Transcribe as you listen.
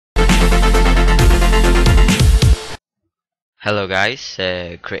Hello guys,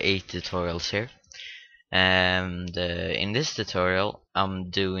 Cre8Tutorials here, and in this tutorial I'm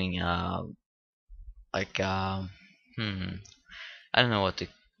doing like I don't know what to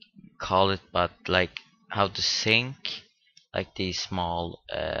call it, but like how to sync like these small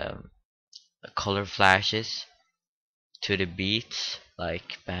color flashes to the beats,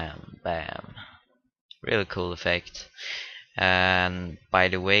 like bam bam, really cool effect. And by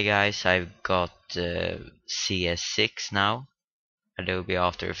the way guys, I've got CS6 now, Adobe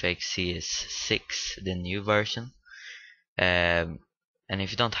After Effects CS6, the new version. Um, and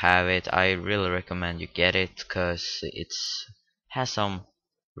if you don't have it, I really recommend you get it because it's has some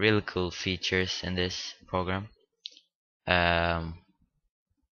really cool features in this program. Um,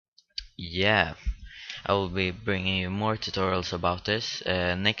 yeah, I will be bringing you more tutorials about this.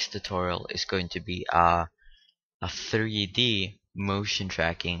 Next tutorial is going to be a 3D motion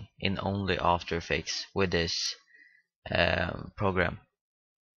tracking in only After Effects with this program.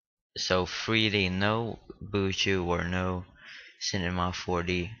 So 3D, no Buju or no Cinema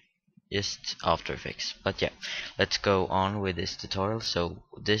 4D, just After Effects. But yeah, let's go on with this tutorial. So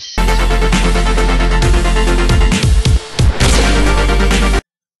this is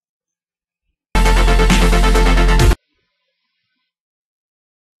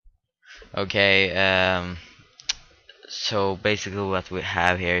okay. So basically what we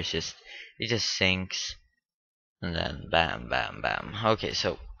have here is just it just syncs and then bam bam bam. Okay,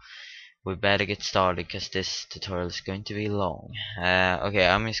 so we better get started because this tutorial is going to be long. Okay,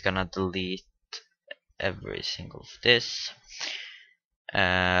 I'm just gonna delete every single of this.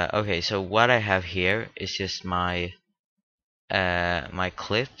 Okay, so what I have here is just my my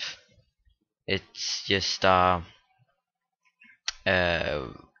clip. It's just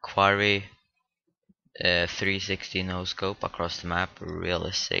Quarry 360 no scope across the map,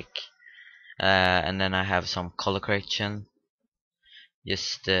 realistic. And then I have some color correction,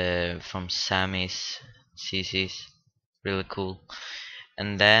 just from Sammy's CC's, really cool.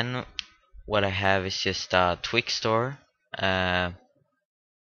 And then what I have is just a Twig store right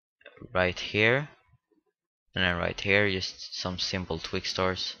here, and then right here just some simple Twig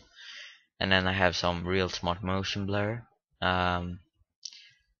stores. And then I have some real smart motion blur. Then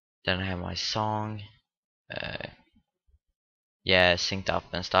I have my song, yeah, synced up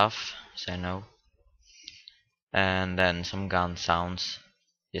and stuff, so I know. And then some gun sounds,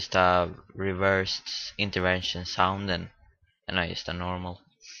 just a reversed intervention sound, and I just a normal.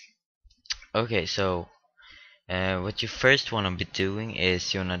 Okay, so what you first want to be doing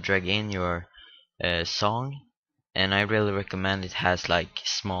is you want to drag in your song, and I really recommend it has like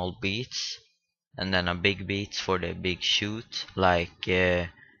small beats and then a big beats for the big shoot, like do,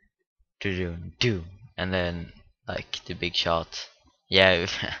 and then like the big shot. Yeah,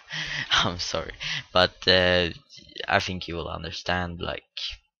 I'm sorry, but I think you will understand. Like,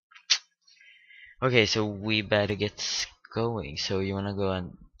 okay, so we better get going. So you wanna go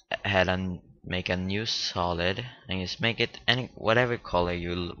and ahead and make a new solid, and just make it any whatever color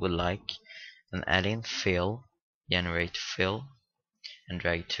you would like, and add in fill, generate fill, and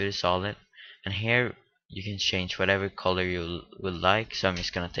drag to the solid. And here you can change whatever color you would like. So I'm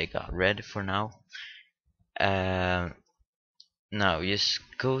just gonna take a red for now. Now just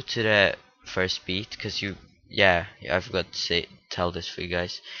go to the first beat, because I forgot to tell this for you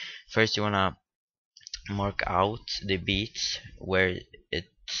guys. First you wanna mark out the beats where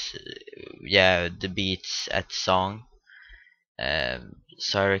it's the beats at song.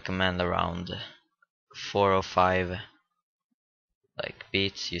 So I recommend around 4 or 5 like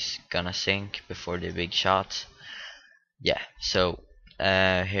beats just gonna sync before the big shot. Yeah, so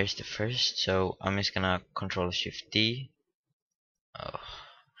here's the first. So I'm just gonna control shift D. Oh,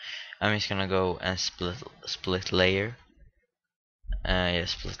 I'm just gonna go and split layer. Yeah,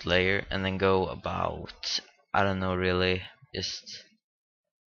 split layer, and then go about, I don't know really, just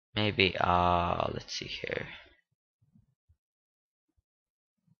maybe let's see here.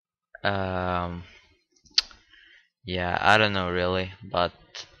 Um, yeah, I don't know really, but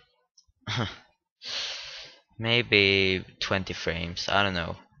maybe 20 frames. I don't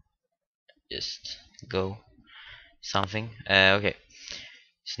know. Just go something. Okay.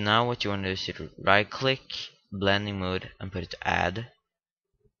 So now what you want to do is you right click blending mode and put it to add.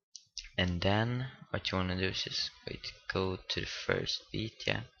 And then what you want to do is just go to the first beat,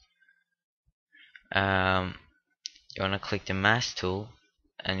 yeah. You want to click the mask tool,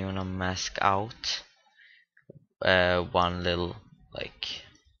 and you want to mask out one little like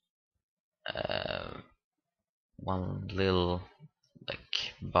one little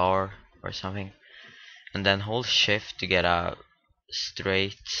like bar or something, and then hold shift to get a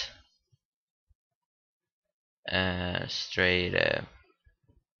straight straight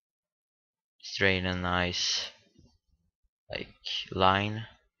and nice like line,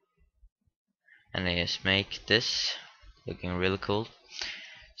 and then just make this looking really cool.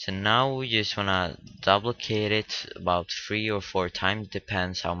 So now we just wanna duplicate it about 3 or 4 times,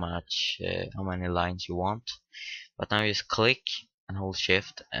 depends how many lines you want. But now just click and hold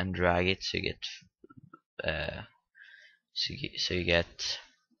shift and drag it so you get uh, so you get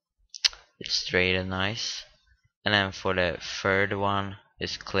it straight and nice. And then for the third one,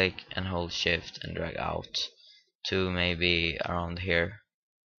 just click and hold shift and drag out to maybe around here.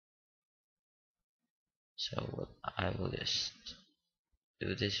 So what I will just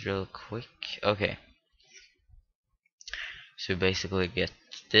do this real quick. Okay, so basically get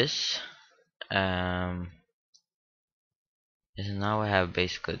this. Um, and now I have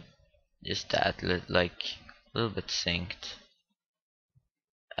basically just that like a little bit synced.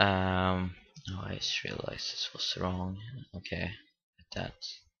 Oh, I just realized this was wrong. Okay, that.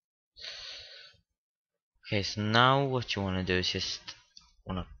 Okay, so now what you want to do is just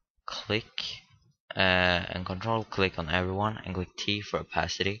want to click and control click on everyone and click T for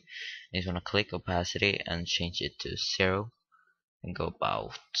opacity. And you want to click opacity and change it to 0 and go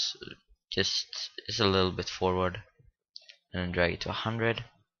about just a little bit forward, and then drag it to 100,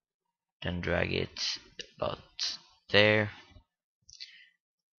 then drag it about there,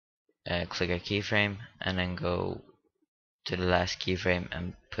 click a keyframe, and then go to the last keyframe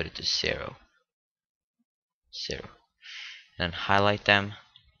and put it to 0. Then highlight them,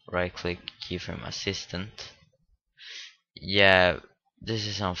 right click keyframe assistant. Yeah, this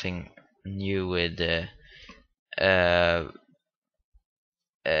is something new with uh,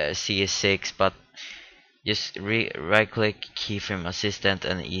 CS6, but just right click keyframe assistant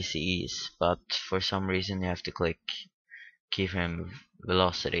and easy ease, but for some reason you have to click keyframe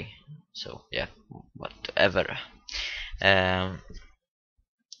velocity. So yeah, whatever. um,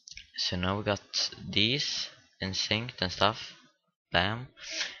 so now we got these in synced and stuff. Bam.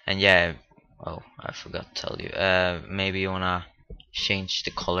 And yeah, oh, I forgot to tell you, maybe you wanna change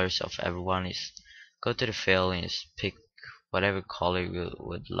the colors of everyone. Is go to the fill and just pick whatever color you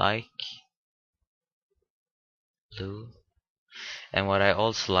would like. Blue. And what I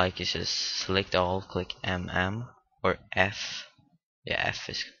also like is just select all, click MM or F. Yeah, F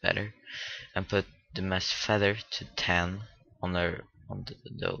is better. And put the mesh feather to 10 on their on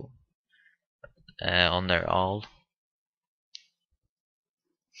their all.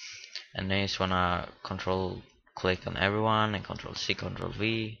 And then you just wanna control click on everyone and control C, control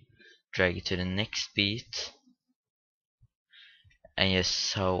V, drag it to the next beat, and just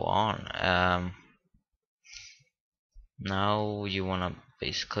so on. Now you wanna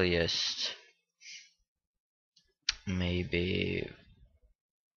basically just maybe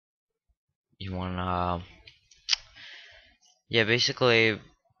you wanna basically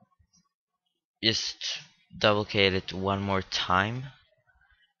just duplicate it one more time.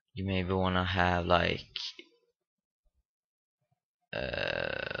 You maybe wanna have like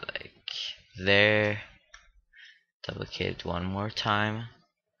there, duplicate it one more time, and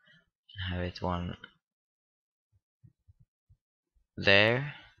have it one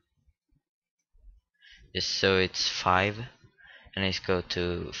there, just so it's 5. And let's go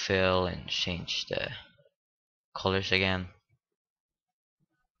to fill and change the colors again.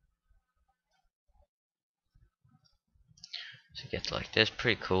 So get like this,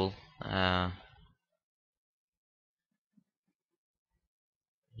 pretty cool. Yeah,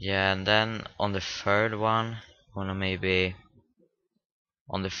 and then on the third one, wanna maybe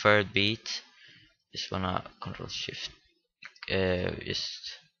on the third beat, just wanna control shift.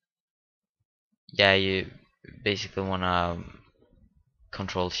 Just yeah, you basically wanna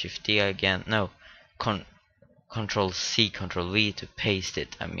control shift D again. No, control C, control V to paste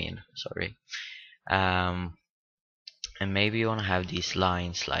it. I mean, sorry. And maybe you wanna have these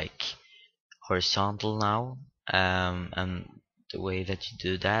lines like horizontal now. And the way that you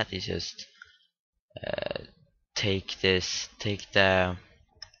do that is just take the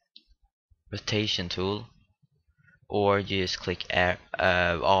rotation tool, or you just click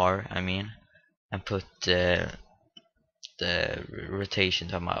R, I mean, and put the rotation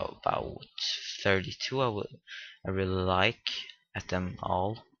to about 32. I really like at them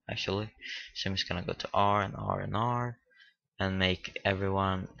all actually. So I'm just gonna go to R and R and R and make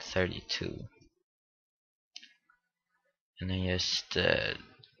everyone 32, and then just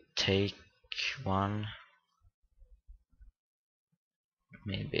take one,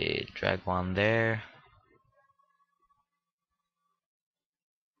 maybe drag one there.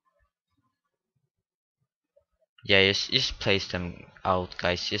 Yeah, just place them out,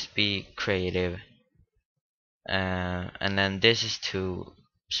 guys. Just be creative. and then this is too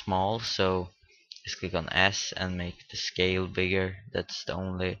small, so just click on S and make the scale bigger. That's the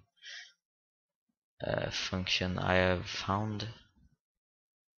only function I have found.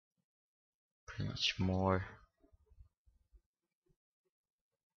 Pretty much more.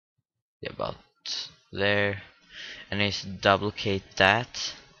 Yeah, about there, and just duplicate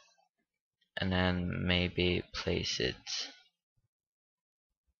that, and then maybe place it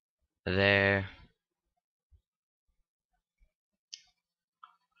there.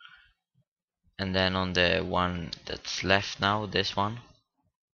 And then on the one that's left now, this one,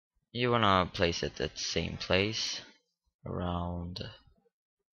 you wanna place it at the same place around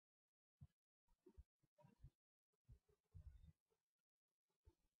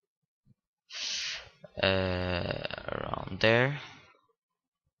around there.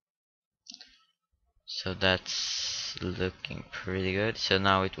 So that's looking pretty good. So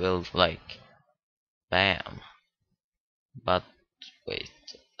now it will like bam. But wait,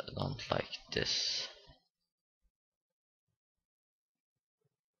 I don't like this.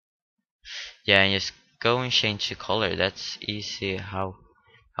 Yeah, and just go and change the color. That's easy. How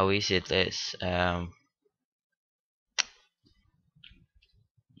easy it is.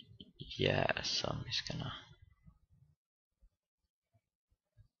 Yeah, so I'm just gonna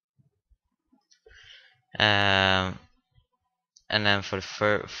and then for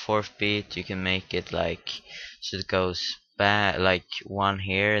the fourth beat you can make it like so it goes back like one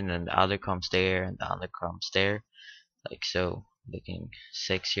here and then the other comes there and the other comes there, like so, looking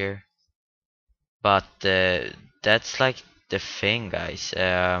sexier. But that's like the thing, guys.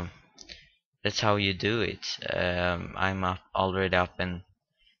 That's how you do it. I'm up already up in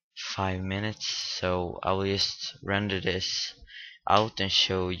 5 minutes, so I will just render this out and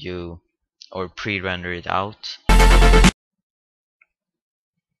show you, or pre-render it out.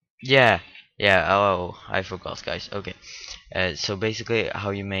 Yeah, yeah. Oh, I forgot, guys. Okay. So basically, how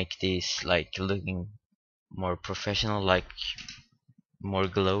you make these like looking more professional, like more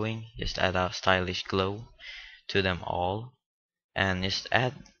glowing, just add a stylish glow to them all, and just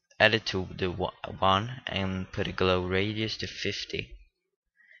add it to the one and put a glow radius to 50.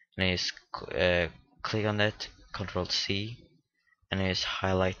 And just click on that, Control C, and just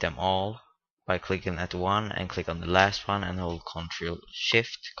highlight them all by clicking at one and click on the last one and hold Control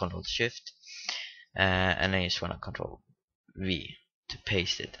Shift, and then you just wanna Control V to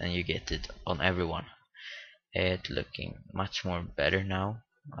paste it, and you get it on everyone. It looking much more better now.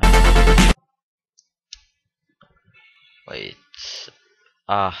 Wait,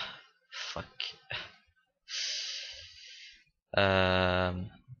 fuck. Um,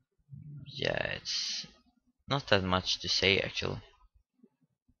 yeah, it's not that much to say actually.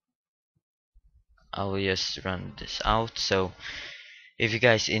 I will just run this out. So if you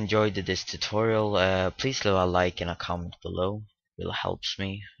guys enjoyed this tutorial, please leave a like and a comment below. It really helps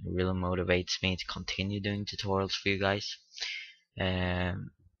me, it really motivates me to continue doing tutorials for you guys.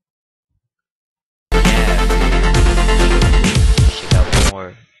 Um, yeah, check out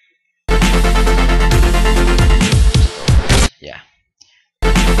more. Yeah,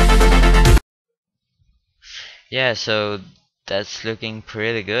 yeah. So that's looking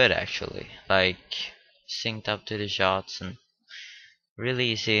pretty good actually. Like synced up to the shots and really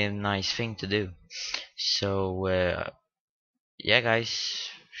easy and nice thing to do. So yeah, guys,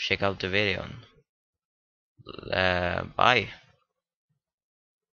 check out the video. Bye.